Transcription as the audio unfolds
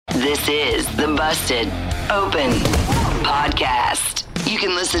This is the Busted Open Podcast. You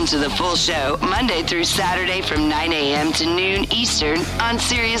can listen to the full show Monday through Saturday from 9 a.m. to noon Eastern on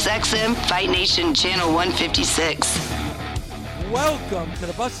SiriusXM Fight Nation Channel 156. Welcome to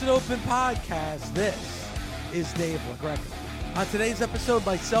the Busted Open Podcast. This is Dave LaGreca. On today's episode,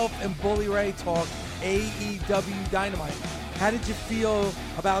 myself and Bully Ray talk AEW Dynamite. How did you feel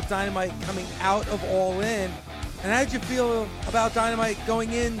about Dynamite coming out of All In? And how did you feel about Dynamite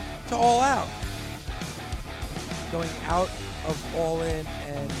going in to All Out? Going out of All In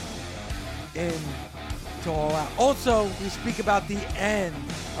and in to All Out. Also, we speak about the end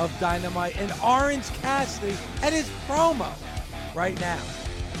of Dynamite and Orange Cassidy and his promo right now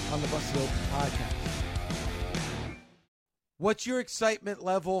on the Busted Open Podcast. What's your excitement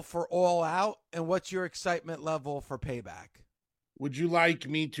level for All Out, and what's your excitement level for Payback? Would you like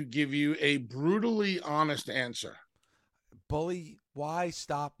me to give you a brutally honest answer? Bully, why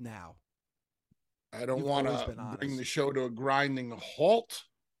stop now? I don't want to bring the show to a grinding halt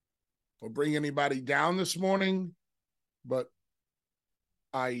or bring anybody down this morning, but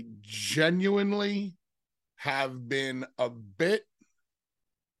I genuinely have been a bit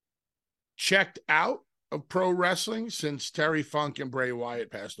checked out of pro wrestling since Terry Funk and Bray Wyatt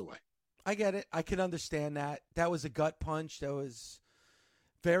passed away. I get it. I can understand that. That was a gut punch. That was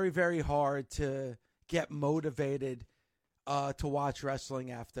very, very hard to get motivated to watch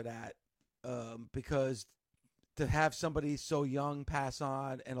wrestling after that, because to have somebody so young pass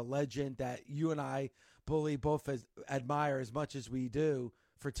on and a legend that you and I, Bully, both admire as much as we do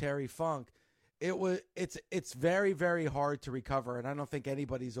for Terry Funk, it's very, very hard to recover, and I don't think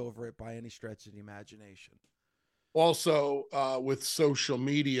anybody's over it by any stretch of the imagination. Also, with social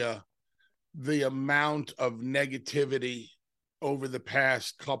media, the amount of negativity over the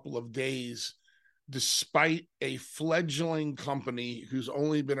past couple of days, despite a fledgling company who's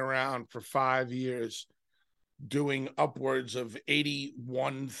only been around for 5 years, doing upwards of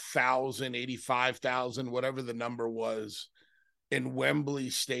 81,000, 85,000, whatever the number was, in Wembley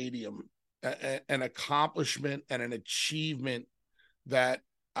Stadium, an accomplishment and an achievement that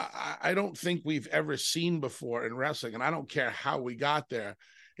I don't think we've ever seen before in wrestling, and I don't care how we got there.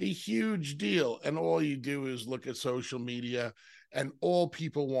 A huge deal. And all you do is look at social media, and all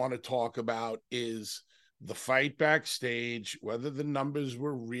people want to talk about is the fight backstage, whether the numbers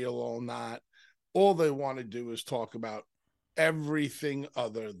were real or not. All they want to do is talk about everything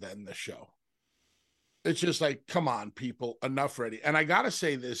other than the show. It's just like, come on, people, enough already. And I got to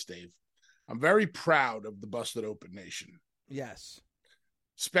say this, Dave, I'm very proud of the Busted Open Nation. Yes.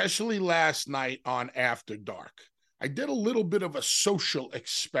 Especially last night on After Dark. I did a little bit of a social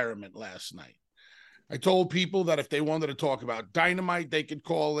experiment last night. I told people that if they wanted to talk about Dynamite, they could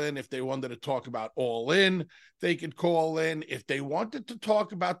call in. If they wanted to talk about All In, they could call in. If they wanted to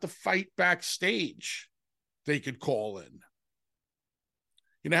talk about the fight backstage, they could call in.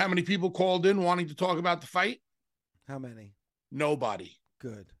 You know how many people called in wanting to talk about the fight? How many? Nobody.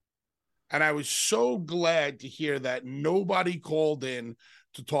 Good. And I was so glad to hear that nobody called in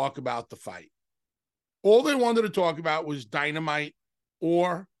to talk about the fight. All they wanted to talk about was Dynamite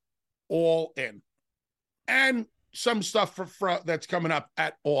or All In. And some stuff that's coming up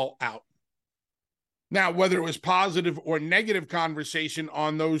at All Out. Now, whether it was positive or negative conversation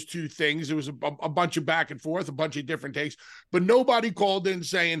on those two things, it was a bunch of back and forth, a bunch of different takes. But nobody called in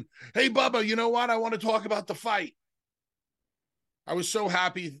saying, hey, Bubba, you know what? I want to talk about the fight. I was so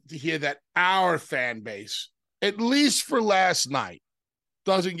happy to hear that our fan base, at least for last night,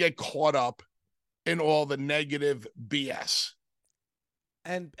 doesn't get caught up in all the negative BS.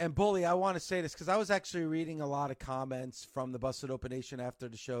 And Bully, I want to say this because I was actually reading a lot of comments from the Busted Open Nation after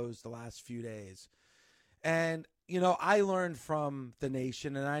the shows the last few days. And, I learned from the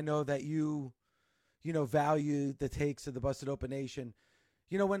nation, and I know that you value the takes of the Busted Open Nation.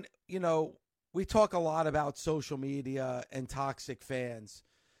 When we talk a lot about social media and toxic fans,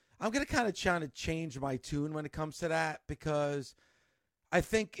 I'm going to kind of try to change my tune when it comes to that, because I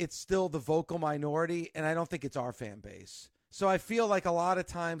think it's still the vocal minority, and I don't think it's our fan base. So I feel like a lot of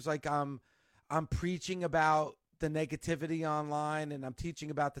times, like I'm preaching about the negativity online, and I'm teaching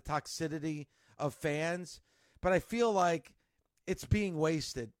about the toxicity of fans, but I feel like it's being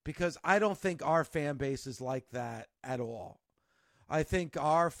wasted because I don't think our fan base is like that at all. I think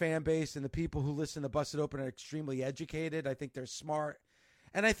our fan base and the people who listen to Busted Open are extremely educated. I think they're smart,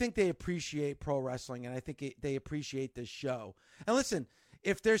 and I think they appreciate pro wrestling, and I think they appreciate this show. And listen,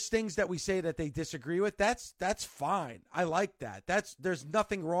 if there's things that we say that they disagree with, that's fine. I like that. There's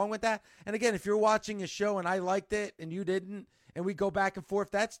nothing wrong with that. And again, if you're watching a show and I liked it and you didn't, and we go back and forth,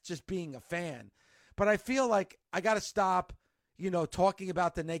 that's just being a fan. But I feel like I got to stop, talking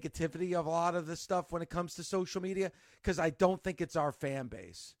about the negativity of a lot of this stuff when it comes to social media, because I don't think it's our fan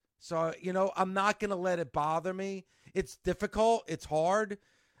base. So, I'm not going to let it bother me. It's difficult. It's hard,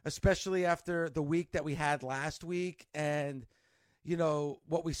 especially after the week that we had last week and,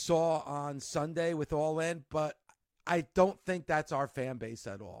 what we saw on Sunday with All In. But I don't think that's our fan base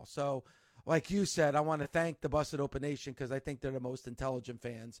at all. So, like you said, I want to thank the Busted Open Nation because I think they're the most intelligent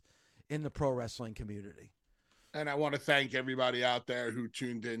fans in the pro wrestling community. And I want to thank everybody out there who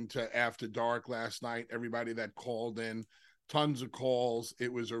tuned in to After Dark last night, everybody that called in, tons of calls.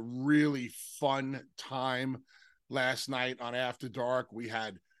 It was a really fun time last night on After Dark. We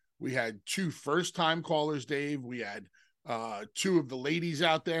had 2 first-time callers, Dave. We had 2 of the ladies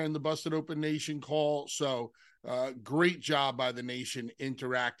out there in the Busted Open Nation call. So great job by the nation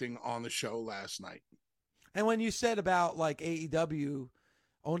interacting on the show last night. And when you said about like AEW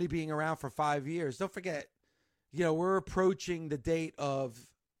only being around for 5 years, don't forget, we're approaching the date of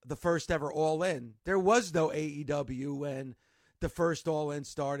the first ever All In. There was no AEW when the first All In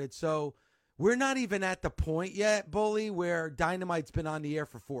started. So we're not even at the point yet, Bully, where Dynamite's been on the air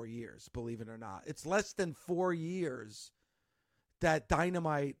for 4 years, believe it or not. It's less than 4 years that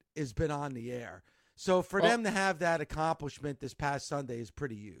Dynamite has been on the air. So for them to have that accomplishment this past Sunday is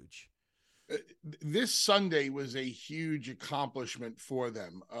pretty huge. This Sunday was a huge accomplishment for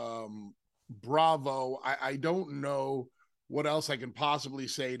them. Bravo. I don't know what else I can possibly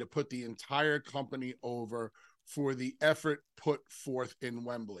say to put the entire company over for the effort put forth in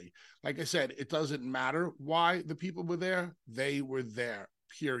Wembley. Like I said, it doesn't matter why the people were there. They were there,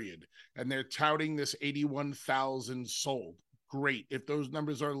 period. And they're touting this 81,000 sold. Great. If those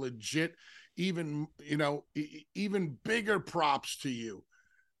numbers are legit, even bigger props to you.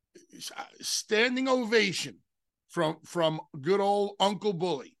 Standing ovation from good old Uncle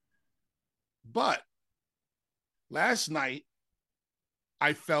Bully. But last night,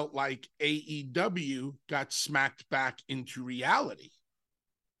 I felt like AEW got smacked back into reality.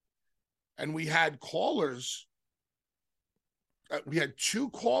 And we had callers. We had 2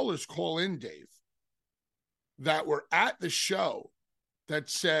 callers call in, Dave, that were at the show that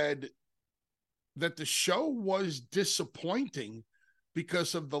said that the show was disappointing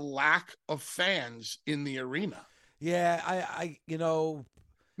because of the lack of fans in the arena. Yeah, I Now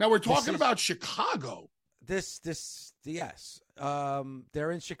we're talking about Chicago. Yes.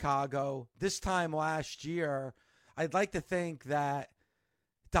 They're in Chicago. This time last year, I'd like to think that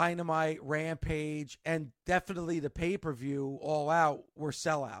Dynamite, Rampage, and definitely the pay-per-view All Out were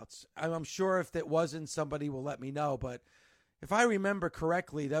sellouts. I'm sure if it wasn't, somebody will let me know. But if I remember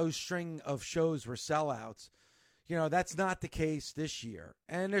correctly, those string of shows were sellouts. That's not the case this year.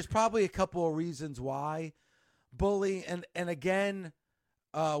 And there's probably a couple of reasons why. Bully, and again,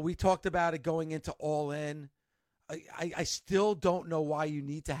 we talked about it going into All In. I still don't know why you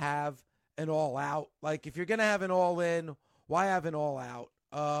need to have an All Out. Like, if you're going to have an All In, why have an All Out?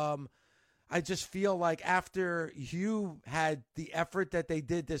 I just feel like after you had the effort that they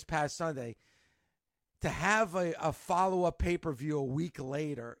did this past Sunday, to have a follow-up pay-per-view a week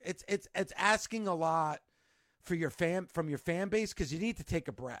later, it's asking a lot for from your fan base, because you need to take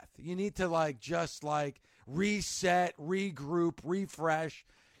a breath. You need to just reset, regroup, refresh.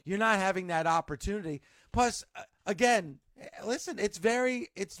 You're not having that opportunity. Plus, again, listen, it's very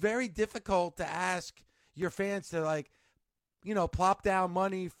difficult to ask your fans to plop down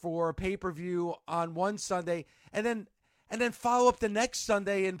money for a pay-per-view on one Sunday and then follow up the next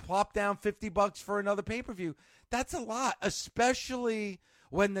Sunday and plop down $50 for another pay-per-view. That's a lot, especially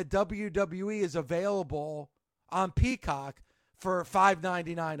when the WWE is available on Peacock for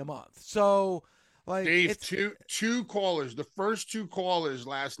 $5.99 a month. So, Dave, two callers, the first 2 callers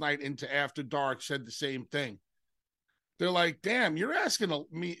last night into After Dark said the same thing. They're like, "Damn, you're asking a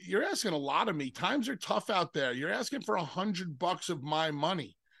lot of me. Times are tough out there. You're asking for $100 of my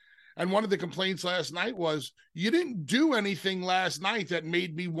money." And one of the complaints last night was, "You didn't do anything last night that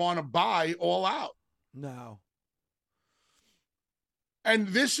made me want to buy All Out." No. And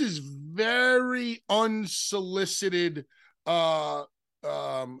this is very unsolicited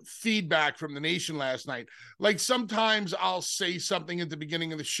feedback from the nation last night. Like, sometimes I'll say something at the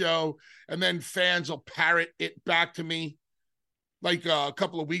beginning of the show and then fans will parrot it back to me. Like a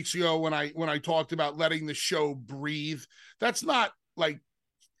couple of weeks ago when I talked about letting the show breathe. That's not like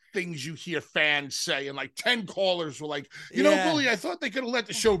things you hear fans say. And 10 callers were like, you know, Bully, I thought they could have let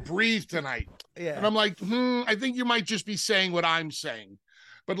the show breathe tonight. Yeah. And I'm like, I think you might just be saying what I'm saying.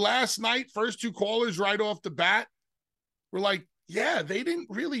 But last night, first 2 callers right off the bat were like, yeah, they didn't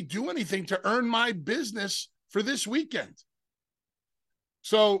really do anything to earn my business for this weekend.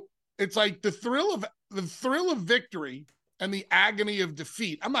 So it's like the thrill of victory and the agony of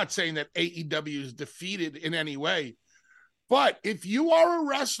defeat. I'm not saying that AEW is defeated in any way, but if you are a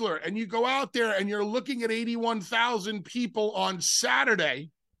wrestler and you go out there and you're looking at 81,000 people on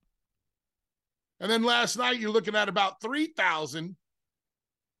Saturday, and then last night you're looking at about 3,000,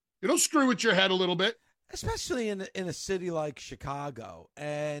 it'll screw with your head a little bit. Especially in a city like Chicago.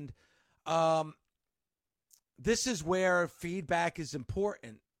 And this is where feedback is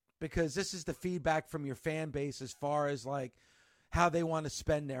important, because this is the feedback from your fan base as far as like how they want to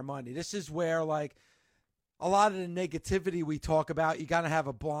spend their money. This is where like a lot of the negativity we talk about, you got to have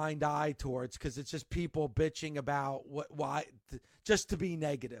a blind eye towards, because it's just people bitching about why just to be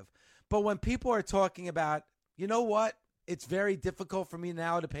negative. But when people are talking about, you know what, it's very difficult for me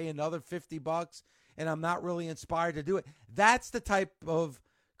now to pay another $50 and I'm not really inspired to do it. That's the type of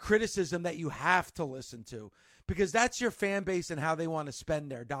criticism that you have to listen to, because that's your fan base and how they want to spend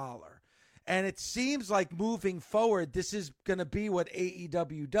their dollar. And it seems like moving forward, this is going to be what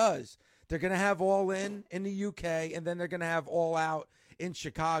AEW does. They're going to have All In the UK, and then they're going to have All Out in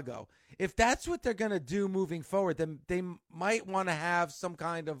Chicago. If that's what they're going to do moving forward, then they might want to have some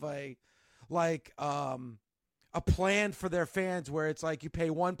kind of a plan for their fans where it's like you pay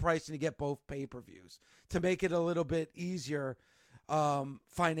one price and you get both pay-per-views to make it a little bit easier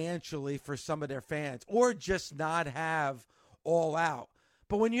financially for some of their fans, or just not have All Out.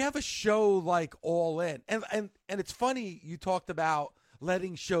 But when you have a show like All In, and it's funny you talked about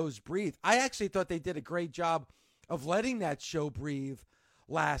letting shows breathe. I actually thought they did a great job of letting that show breathe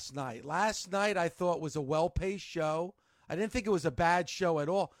last night. Last night I thought was a well-paced show. I didn't think it was a bad show at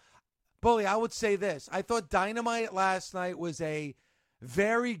all. Bully, I would say this. I thought Dynamite last night was a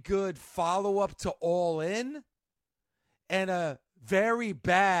very good follow-up to All In and a very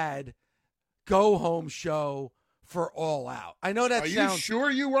bad go-home show for All Out. I know that sounds... Are you sure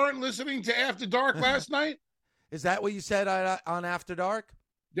you weren't listening to After Dark last night? Is that what you said on After Dark?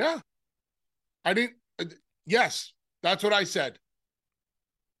 Yeah. I didn't... Yes, that's what I said.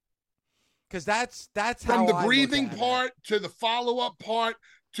 Because that's how From the I breathing part to the follow-up part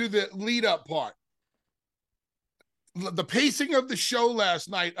to the lead-up part. The pacing of the show last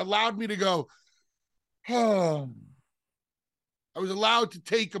night allowed me to go, oh. I was allowed to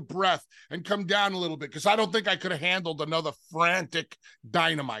take a breath and come down a little bit, because I don't think I could have handled another frantic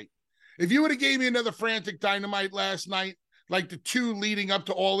Dynamite. If you would have gave me another frantic Dynamite last night, like the two leading up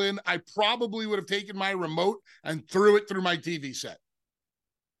to All In, I probably would have taken my remote and threw it through my TV set.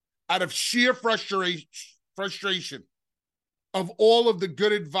 Out of sheer frustration of all of the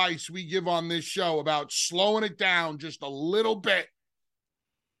good advice we give on this show about slowing it down just a little bit.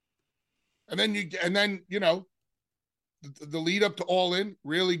 And then, the lead up to All In,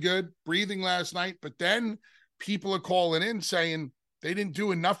 really good. Breathing last night. But then people are calling in saying they didn't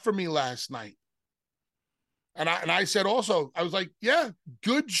do enough for me last night. And I said also, I was like, yeah,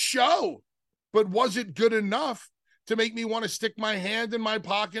 good show. But was it good enough to make me want to stick my hand in my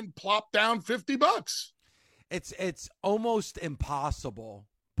pocket and plop down $50? It's almost impossible,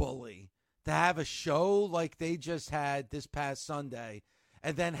 Bully, to have a show like they just had this past Sunday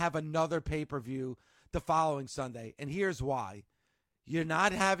and then have another pay-per-view the following Sunday. And here's why. You're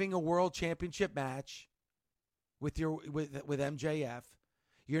not having a world championship match with MJF.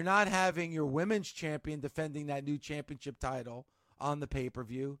 You're not having your women's champion defending that new championship title on the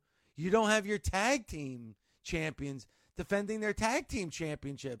pay-per-view. You don't have your tag team champions defending their tag team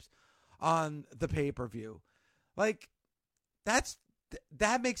championships on the pay-per-view. Like, that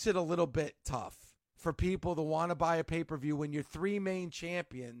makes it a little bit tough for people to want to buy a pay-per-view when your three main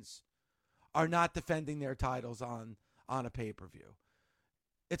champions are not defending their titles on a pay-per-view.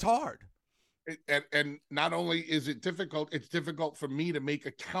 It's hard. And not only is it difficult, it's difficult for me to make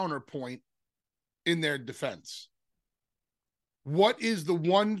a counterpoint in their defense. What is the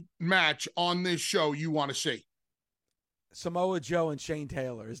one match on this show you want to see? Samoa Joe and Shane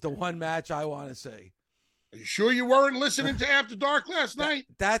Taylor is the one match I want to see. Are you sure you weren't listening to After Dark last night?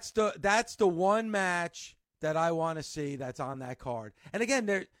 That's the one match that I want to see that's on that card. And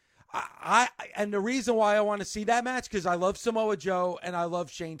again, and the reason why I want to see that match, because I love Samoa Joe and I love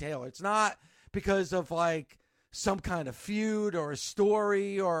Shane Taylor. It's not because of like some kind of feud or a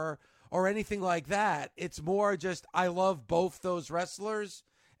story or anything like that. It's more just I love both those wrestlers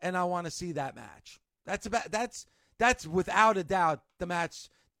and I want to see that match. That's without a doubt the match,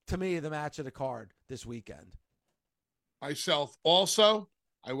 to me, the match of the card this weekend. Myself also,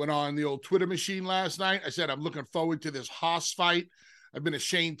 I went on the old Twitter machine last night. I said I'm looking forward to this Haas fight. I've been a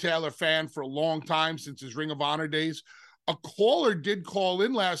Shane Taylor fan for a long time, since his Ring of Honor days. A caller did call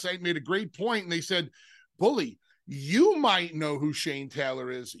in last night, made a great point, and they said, Bully, You might know who Shane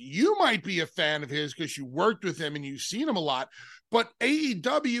Taylor is. You might be a fan of his because you worked with him and you've seen him a lot. But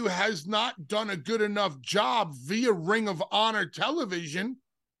AEW has not done a good enough job via Ring of Honor television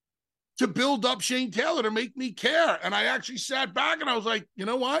to build up Shane Taylor to make me care. And I actually sat back and I was like, you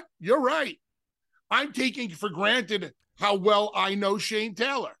know what? You're right. I'm taking for granted how well I know Shane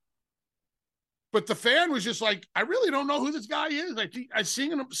Taylor. But the fan was just like, I really don't know who this guy is. I've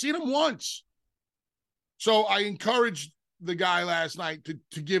seen him once. So I encouraged the guy last night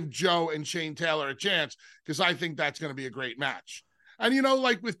to give Joe and Shane Taylor a chance because I think that's going to be a great match. And, you know,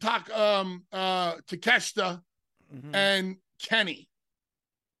 like with Takeshita and Kenny,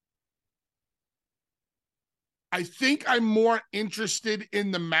 I think I'm more interested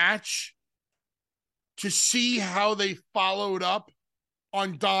in the match to see how they followed up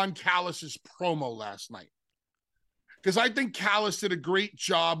on Don Callis's promo last night. Because I think Callis did a great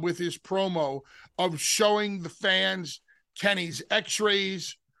job with his promo of showing the fans Kenny's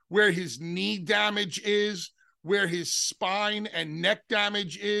x-rays, where his knee damage is, where his spine and neck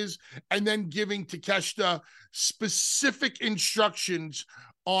damage is, and then giving Takeshita specific instructions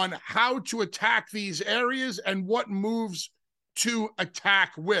on how to attack these areas and what moves to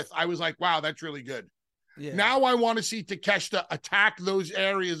attack with. I was like, wow, that's really good. Yeah. Now I want to see Takeshita attack those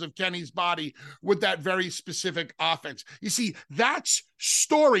areas of Kenny's body with that very specific offense. You see, that's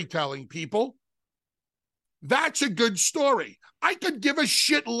storytelling, people. That's a good story. I could give a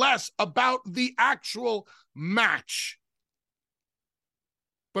shit less about the actual match.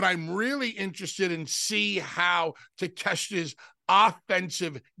 But I'm really interested in see how Takeshita's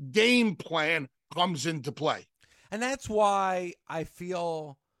offensive game plan comes into play. And that's why I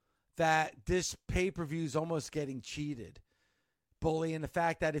feel that this pay-per-view is almost getting cheated, Bully, and the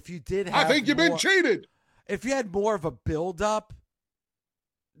fact that if you did have I think you've been cheated. If you had more of a build-up,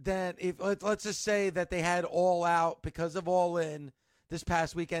 then let's just say that they had All Out because of All In this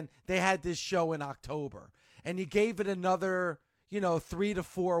past weekend, they had this show in October, and you gave it another, 3 to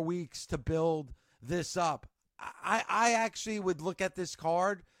 4 weeks to build this up. I actually would look at this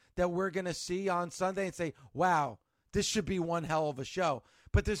card that we're going to see on Sunday and say, wow, this should be one hell of a show.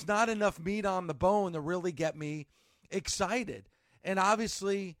 But there's not enough meat on the bone to really get me excited. And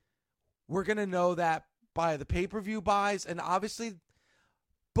obviously, we're going to know that by the pay-per-view buys. And obviously,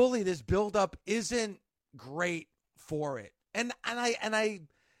 Bully, this build-up isn't great for it. And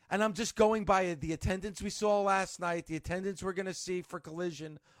I'm just going by the attendance we saw last night, the attendance we're going to see for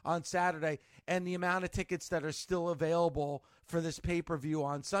Collision on Saturday, and the amount of tickets that are still available for this pay-per-view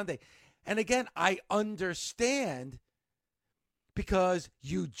on Sunday. And again, I understand because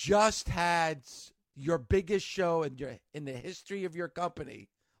you just had your biggest show in the history of your company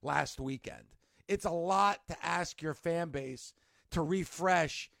last weekend. It's a lot to ask your fan base to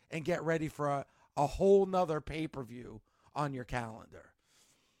refresh and get ready for a whole nother pay-per-view on your calendar.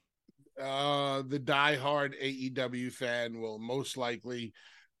 The diehard AEW fan will most likely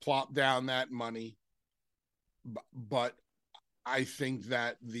plop down that money. But I think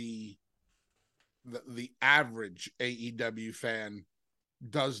that the average AEW fan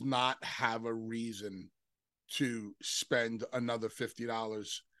does not have a reason to spend another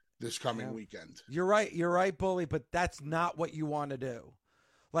 $50 this coming weekend. You're right, Bully, but that's not what you want to do.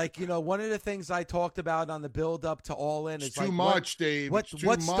 Like, one of the things I talked about on the build up to All In is too much, Dave. What's too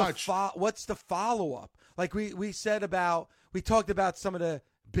much. What's the follow up? Like we talked about some of the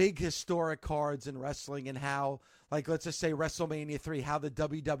big historic cards in wrestling and how, like, let's just say WrestleMania 3, how the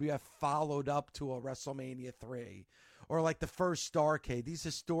WWF followed up to a WrestleMania 3, or like the first Starrcade, these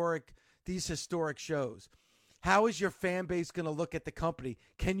historic shows. How is your fan base going to look at the company?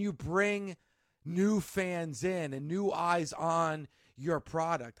 Can you bring new fans in and new eyes on your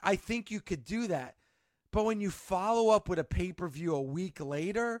product? I think you could do that. But when you follow up with a pay-per-view a week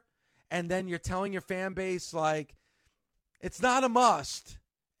later, and then you're telling your fan base, like, it's not a must.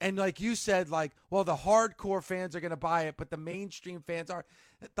 And like you said, like, well, the hardcore fans are going to buy it, but the mainstream fans are.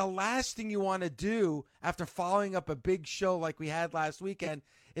 The last thing you want to do after following up a big show like we had last weekend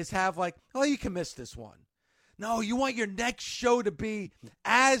is have like, oh, you can miss this one. No, you want your next show to be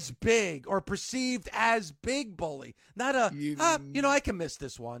as big or perceived as big, Bully. Not I can miss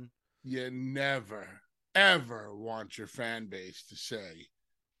this one. You never, ever want your fan base to say,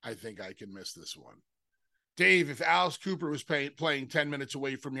 I think I can miss this one. Dave, if Alice Cooper was playing 10 minutes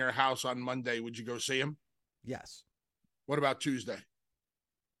away from your house on Monday, would you go see him? Yes. What about Tuesday?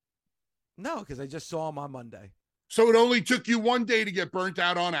 No, because I just saw him on Monday. So it only took you one day to get burnt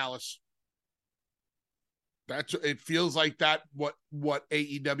out on Alice. It feels like that what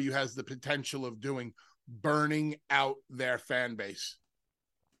AEW has the potential of doing, burning out their fan base.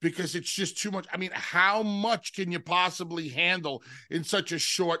 because it's just too much. I mean, how much can you possibly handle in such a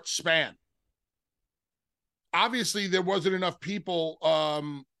short span? Obviously, there wasn't enough people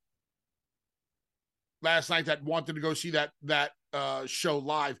last night that wanted to go see that show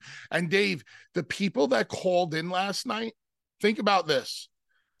live. And Dave, the people that called in last night, think about this.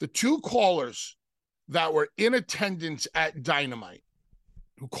 The two callers that were in attendance at Dynamite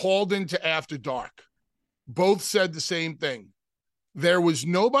who called into After Dark both said the same thing. There was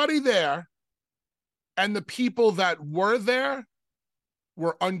nobody there, and the people that were there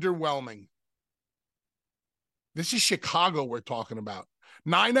were underwhelming. This is Chicago we're talking about.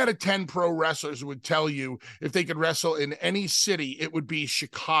 9 out of 10 pro wrestlers would tell you if they could wrestle in any city, it would be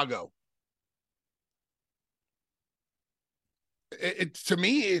Chicago. To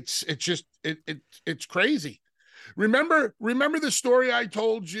me, it's crazy. Remember the story I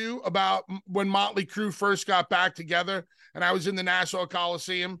told you about when Motley Crue first got back together, and I was in the Nassau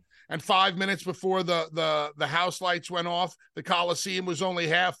Coliseum, and 5 minutes before the house lights went off, the Coliseum was only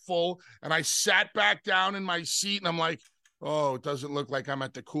half full, and I sat back down in my seat, and I'm like, oh, it doesn't look like I'm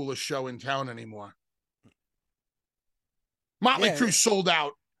at the coolest show in town anymore. Motley Crue sold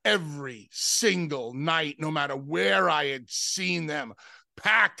out every single night, no matter where I had seen them.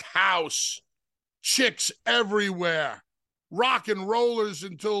 Packed house, chicks everywhere, rock and rollers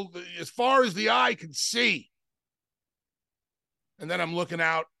until as far as the eye could see. And then I'm looking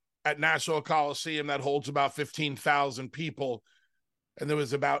out at Nassau Coliseum that holds about 15,000 people, and there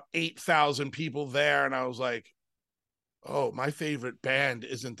was about 8,000 people there, and I was like, oh, my favorite band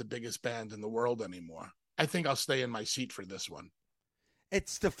isn't the biggest band in the world anymore. I think I'll stay in my seat for this one.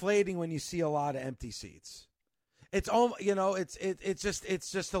 It's deflating when you see a lot of empty seats. It's all,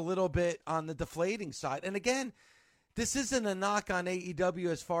 it's just a little bit on the deflating side. And again, this isn't a knock on AEW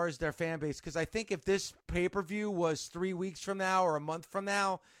as far as their fan base, because I think if this pay-per-view was 3 weeks from now or a month from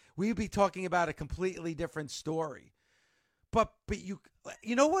now, we'd be talking about a completely different story. But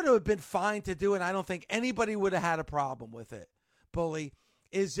you know what would have been fine to do, and I don't think anybody would have had a problem with it, Bully,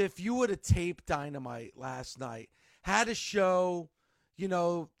 is if you would have taped Dynamite last night, had a show,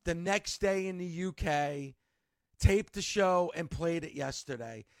 the next day in the UK, taped the show and played it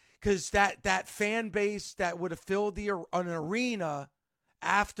yesterday. Because that fan base that would have filled an arena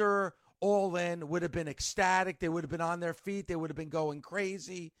after All In would have been ecstatic. They would have been on their feet. They would have been going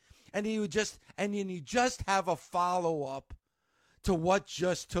crazy. And you just have a follow-up to what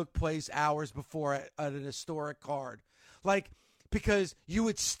just took place hours before at an historic card. Because you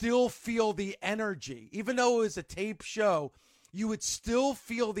would still feel the energy. Even though it was a tape show, you would still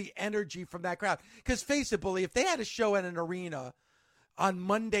feel the energy from that crowd. Because face it, Bully, if they had a show at an arena on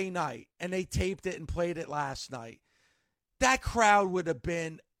Monday night and they taped it and played it last night, that crowd would have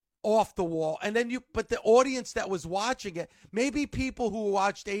been off the wall. And then but the audience that was watching it, maybe people who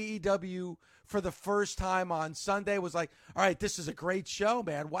watched AEW for the first time on Sunday was like, all right, this is a great show,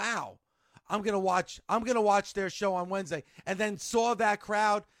 man. Wow. I'm going to watch their show on Wednesday, and then saw that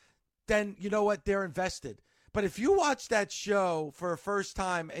crowd. Then you know what? They're invested. But if you watch that show for a first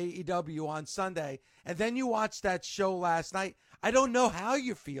time AEW on Sunday, and then you watch that show last night, I don't know how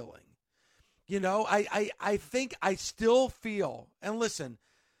you're feeling. I think I still feel, and listen,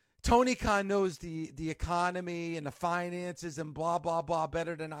 Tony Khan knows the economy and the finances and blah, blah, blah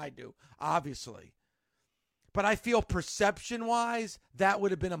better than I do, obviously. But I feel perception-wise, that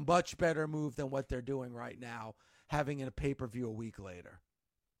would have been a much better move than what they're doing right now, having a pay-per-view a week later.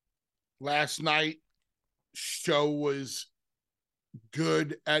 Last night, show was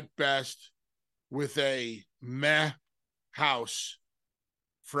good at best with a meh house.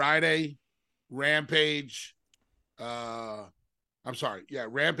 Friday, Rampage.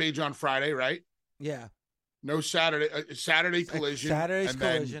 Rampage on Friday, right? Yeah. No Saturday. Saturday Collision. Saturday's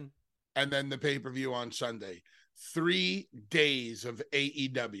Collision. And then the pay-per-view on Sunday. 3 days of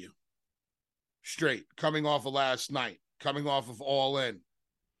AEW. Straight. Coming off of last night. Coming off of All In.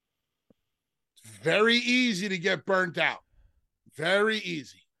 It's very easy to get burnt out. Very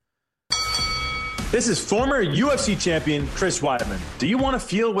easy. This is former UFC champion Chris Weidman. Do you want to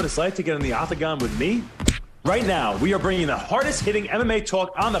feel what it's like to get in the octagon with me? Right now, we are bringing the hardest-hitting MMA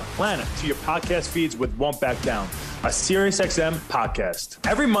talk on the planet to your podcast feeds with Won't Back Down, a SiriusXM podcast.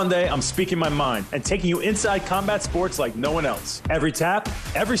 Every Monday, I'm speaking my mind and taking you inside combat sports like no one else. Every tap,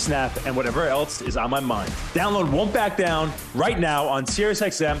 every snap, and whatever else is on my mind. Download Won't Back Down right now on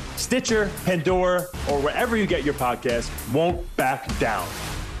SiriusXM, Stitcher, Pandora, or wherever you get your podcast. Won't Back Down.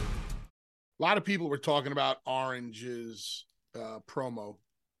 A lot of people were talking about Orange's promo,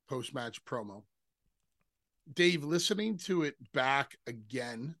 post-match promo. Dave, listening to it back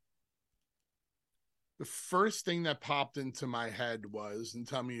again, the first thing that popped into my head was, and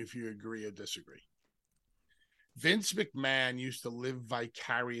tell me if you agree or disagree, Vince McMahon used to live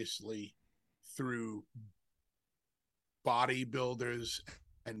vicariously through bodybuilders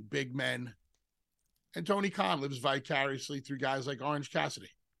and big men, and Tony Khan lives vicariously through guys like Orange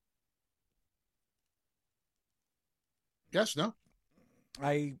Cassidy. Yes, no?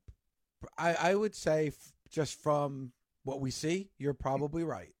 I would say just from what we see, you're probably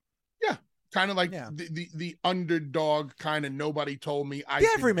right. Yeah, kind of like the underdog, kind of nobody told me I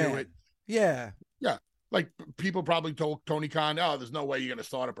could do it. Yeah. Yeah. Like people probably told Tony Khan, oh, there's no way you're going to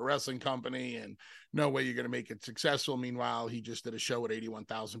start up a wrestling company and no way you're going to make it successful. Meanwhile, he just did a show with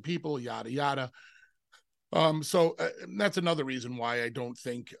 81,000 people, yada, yada. So that's another reason why I don't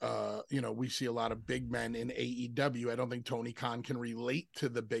think, we see a lot of big men in AEW. I don't think Tony Khan can relate to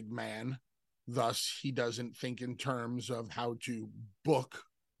the big man. Thus, he doesn't think in terms of how to book,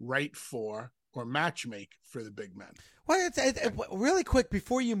 write for, or matchmake for the big men. Well, really quick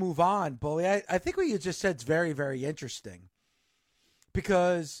before you move on, Bully, I think what you just said is very, very interesting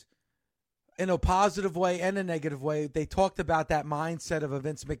because in a positive way and a negative way, they talked about that mindset of a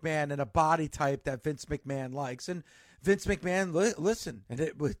Vince McMahon and a body type that Vince McMahon likes. And Vince McMahon, listen,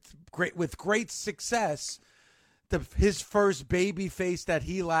 and with great success, his first baby face that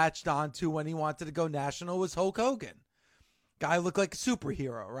he latched onto when he wanted to go national was Hulk Hogan. Guy looked like a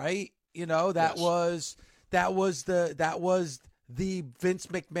superhero, right? That was the Vince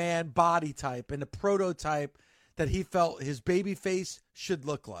McMahon body type and the prototype that he felt his baby face should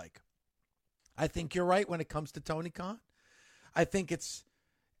look like. I think you're right when it comes to Tony Khan. I think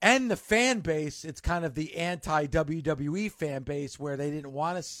and the fan base, it's kind of the anti-WWE fan base where they didn't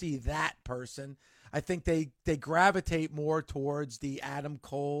want to see that person. I think they gravitate more towards the Adam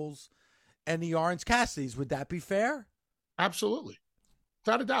Coles and the Orange Cassidys. Would that be fair? Absolutely.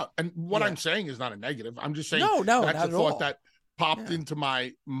 Without a doubt. And what I'm saying is not a negative. I'm just saying that's a thought that popped into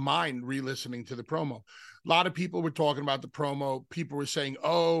my mind re-listening to the promo. A lot of people were talking about the promo. People were saying,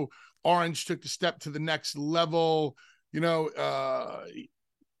 oh, Orange took the step to the next level.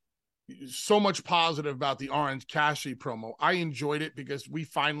 So much positive about the Orange Cassidy promo. I enjoyed it because we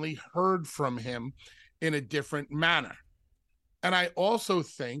finally heard from him in a different manner. And I also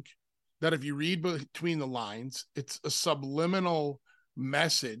think that if you read between the lines, it's a subliminal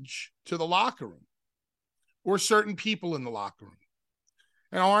message to the locker room or certain people in the locker room.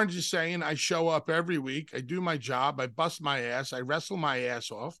 And Orange is saying, I show up every week, I do my job, I bust my ass, I wrestle my ass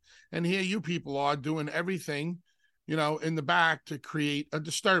off, and here you people are doing everything, in the back to create a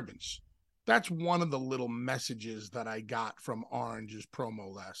disturbance. That's one of the little messages that I got from Orange's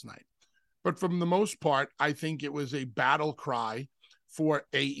promo last night. But from the most part, I think it was a battle cry for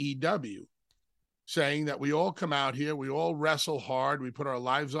AEW, saying that we all come out here, we all wrestle hard, we put our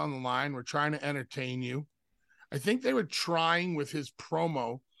lives on the line, we're trying to entertain you. I think they were trying with his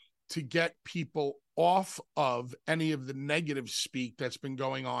promo to get people off of any of the negative speak that's been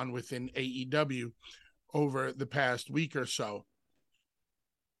going on within AEW over the past week or so.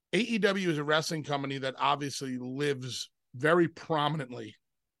 AEW is a wrestling company that obviously lives very prominently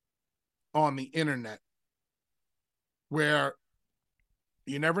on the internet, where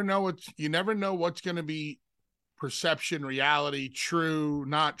you never know what's going to be perception, reality, true,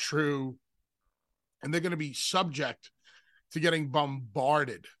 not true. And they're going to be subject to getting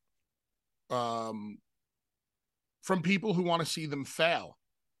bombarded from people who want to see them fail.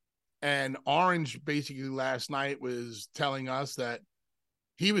 And Orange basically last night was telling us that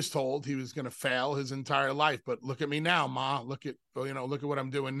he was told he was going to fail his entire life. But look at me now, Ma. Look at what I'm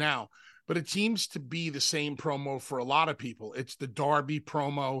doing now. But it seems to be the same promo for a lot of people. It's the Darby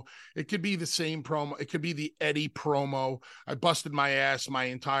promo. It could be the same promo. It could be the Eddie promo. I busted my ass my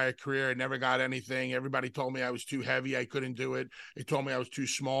entire career. I never got anything. Everybody told me I was too heavy. I couldn't do it. They told me I was too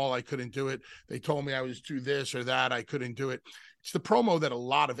small. I couldn't do it. They told me I was too this or that. I couldn't do it. It's the promo that a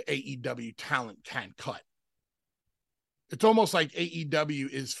lot of AEW talent can't cut. It's almost like AEW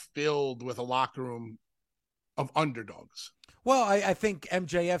is filled with a locker room of underdogs. Well, I think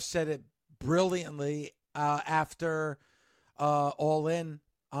MJF said it brilliantly after All In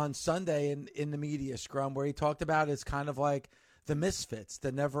on Sunday in the media scrum, where he talked about it's kind of like the misfits,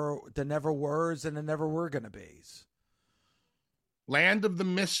 the never were's and the never were gonna be's. Land of the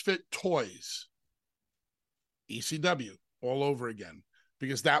misfit toys. ECW all over again,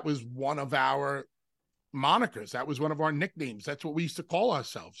 because that was one of our monikers. That was one of our nicknames. That's what we used to call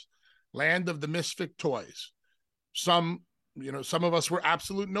ourselves. Land of the misfit toys. Some of us were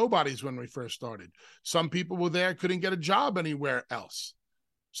absolute nobodies when we first started. Some people were there, couldn't get a job anywhere else.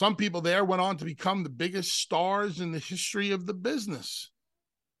 Some people there went on to become the biggest stars in the history of the business.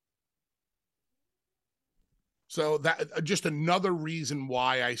 So that just another reason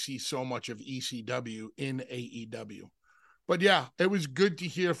why I see so much of ECW in AEW. But yeah, it was good to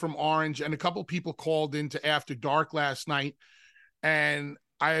hear from Orange, and a couple people called into After Dark last night, and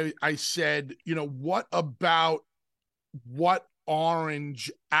I said, what about what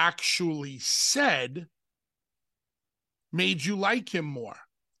Orange actually said made you like him more?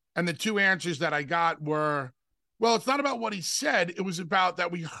 And the two answers that I got were, well, it's not about what he said. It was about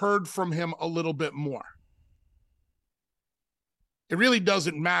that we heard from him a little bit more. It really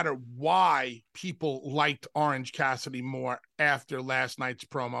doesn't matter why people liked Orange Cassidy more after last night's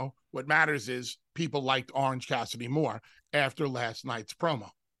promo. What matters is people liked Orange Cassidy more after last night's promo.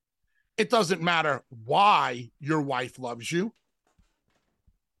 It doesn't matter why your wife loves you.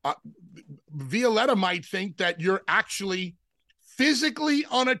 Violetta might think that you're actually physically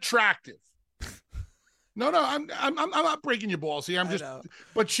unattractive. No, I'm not breaking your balls here.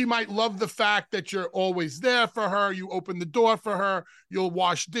 But she might love the fact that you're always there for her. You open the door for her. You'll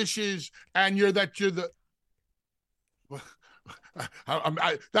wash dishes, and you're the.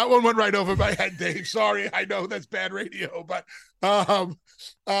 That one went right over my head, Dave. Sorry, I know that's bad radio, but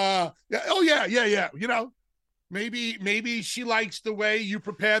yeah. Maybe she likes the way you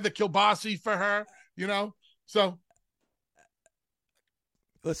prepare the kielbasi for her. So.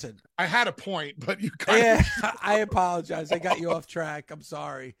 Listen, I had a point, but you I apologize. I got you off track. I'm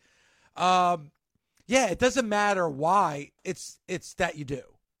sorry. It doesn't matter why. It's that you do.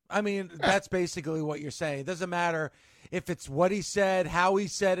 I mean, that's basically what you're saying. It doesn't matter if it's what he said, how he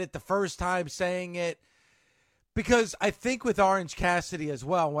said it, the first time saying it. Because I think with Orange Cassidy as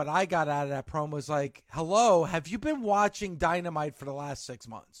well, what I got out of that promo was like, hello, have you been watching Dynamite for the last 6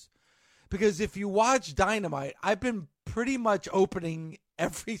 months? Because if you watch Dynamite, I've been pretty much opening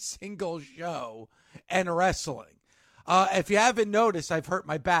every single show and wrestling. If you haven't noticed, I've hurt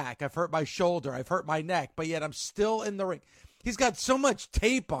my back, I've hurt my shoulder, I've hurt my neck, but yet I'm still in the ring. He's got so much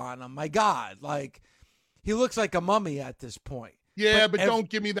tape on him, my God. Like, he looks like a mummy at this point. Yeah, but don't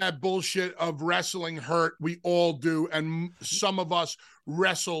give me that bullshit of wrestling hurt. We all do, and some of us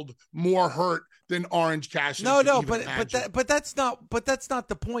wrestled more hurt than Orange Cassidy. But that's not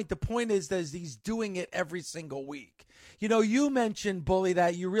the point. The point is that he's doing it every single week. You mentioned, Bully,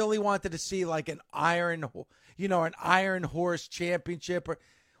 that you really wanted to see like an Iron Horse championship.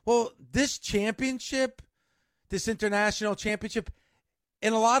 This championship, this international championship,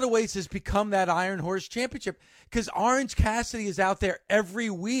 in a lot of ways has become that Iron Horse championship because Orange Cassidy is out there every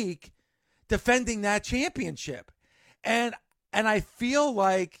week defending that championship. And I feel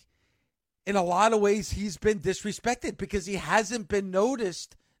like in a lot of ways he's been disrespected because he hasn't been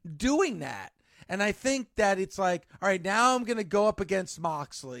noticed doing that. And I think that it's like, all right, now I'm going to go up against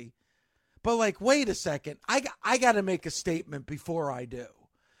Moxley. But like, wait a second. I got to make a statement before I do.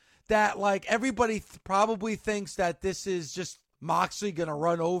 That like everybody probably thinks that this is just Moxley going to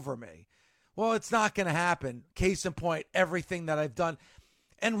run over me. Well, it's not going to happen. Case in point, everything that I've done.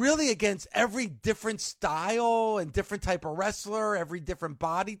 And really against every different style and different type of wrestler, every different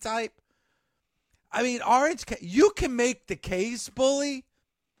body type. I mean, you can make the case, Bully,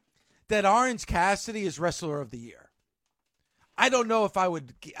 that Orange Cassidy is Wrestler of the Year. I don't know if I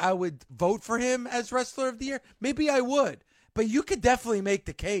would vote for him as Wrestler of the Year. Maybe I would. But you could definitely make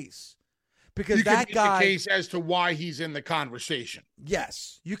the case. Because you that can guy, make the case as to why he's in the conversation.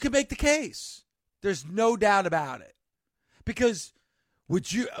 Yes, you can make the case. There's no doubt about it. Because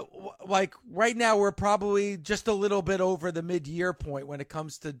would you like right now we're probably just a little bit over the mid-year point when it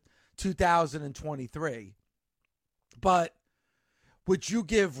comes to 2023. But would you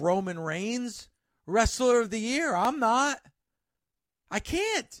give Roman Reigns Wrestler of the Year? I'm not. I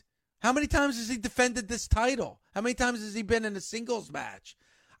can't. How many times has he defended this title? How many times has he been in a singles match?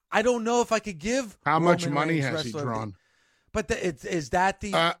 I don't know if I could give. How Roman much money Reigns has he drawn? But is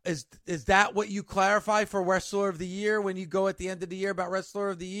that what you clarify for Wrestler of the Year when you go at the end of the year about Wrestler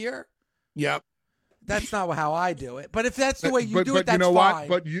of the Year? Yep. That's not how I do it. But if that's the way you do it, that's you know fine.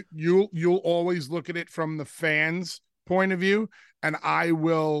 What? But you'll always look at it from the fans' point of view, and I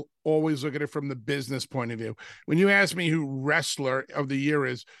will always look at it from the business point of view. When you ask me who Wrestler of the Year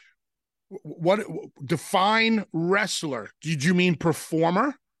is, what define wrestler? Did you mean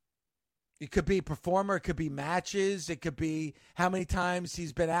performer? It could be performer. It could be matches. It could be how many times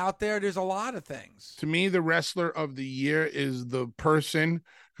he's been out there. There's a lot of things. To me, the Wrestler of the Year is the person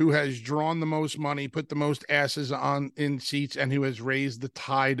who has drawn the most money, put the most asses in seats, and who has raised the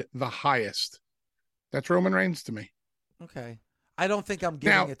tide the highest. That's Roman Reigns to me. Okay. I don't think I'm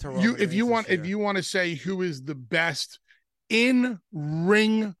giving it to Roman Reigns. If you want to say who is the best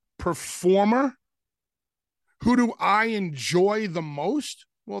in-ring performer, who do I enjoy the most?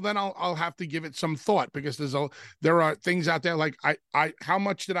 well, then I'll have to give it some thought, because there are things out there like how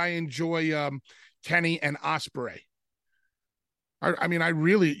much did I enjoy Kenny and Ospreay? I mean, I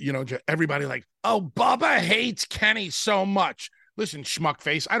really, everybody like, oh, Bubba hates Kenny so much. Listen, schmuck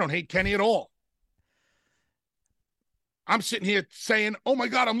face, I don't hate Kenny at all. I'm sitting here saying, oh my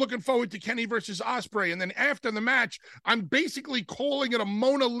God, I'm looking forward to Kenny versus Ospreay. And then after the match, I'm basically calling it a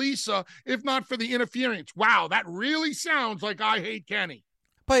Mona Lisa, if not for the interference. Wow, that really sounds like I hate Kenny.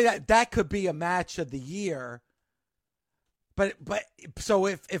 But that could be a match of the year. But so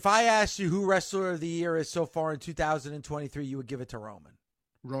if I asked you who wrestler of the year is so far in 2023, you would give it to Roman.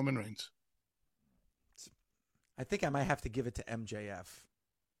 Roman Reigns. I think I might have to give it to MJF.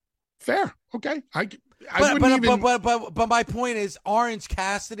 Fair. Okay. But my point is, Orange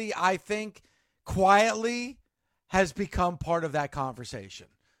Cassidy, I think, quietly has become part of that conversation.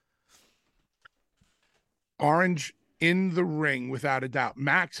 Orange in the ring, without a doubt.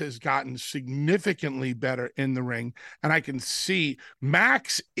 Max has gotten significantly better in the ring, and I can see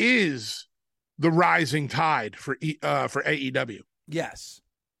Max is the rising tide for AEW. Yes.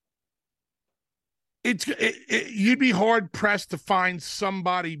 You'd be hard pressed to find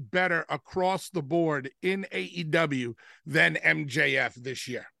somebody better across the board in AEW than MJF this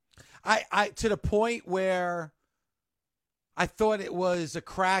year. I to the point where I thought it was a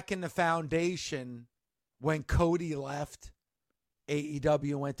crack in the foundation when Cody left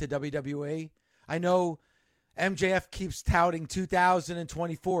AEW and went to WWE. I know MJF keeps touting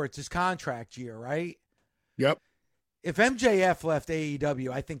 2024. It's his contract year, right? Yep. If MJF left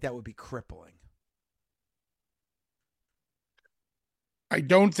AEW, I think that would be crippling. I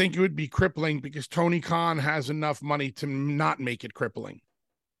don't think it would be crippling, because Tony Khan has enough money to not make it crippling.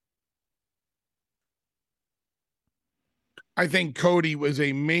 I think Cody was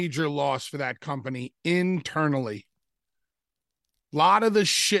a major loss for that company internally. A lot of the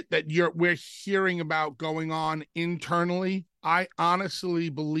shit that we're hearing about going on internally, I honestly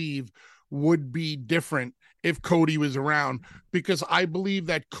believe would be different if Cody was around, because I believe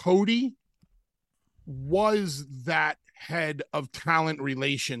that Cody was that head of talent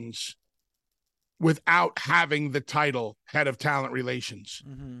relations without having the title head of talent relations.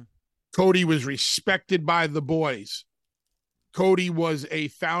 Mm-hmm. Cody was respected by the boys. Cody was a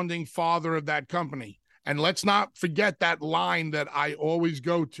founding father of that company. And let's not forget that line that I always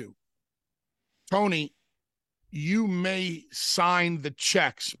go to. Tony, you may sign the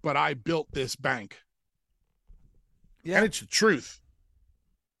checks, but I built this bank. Yeah. And it's the truth.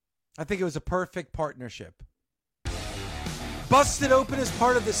 I think it was a perfect partnership. Busted Open is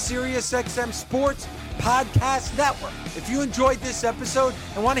part of the SiriusXM Sports Podcast Network. If you enjoyed this episode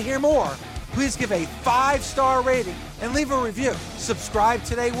and want to hear more, please give a 5-star rating and leave a review. Subscribe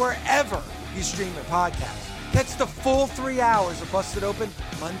today wherever you stream your podcast. Catch the full 3 hours of Busted Open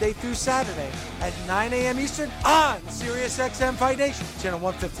Monday through Saturday at 9 a.m. Eastern on SiriusXM Fight Nation, channel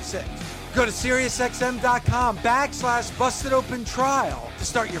 156. Go to SiriusXM.com/Busted Open Trial to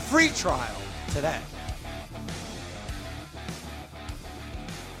start your free trial today.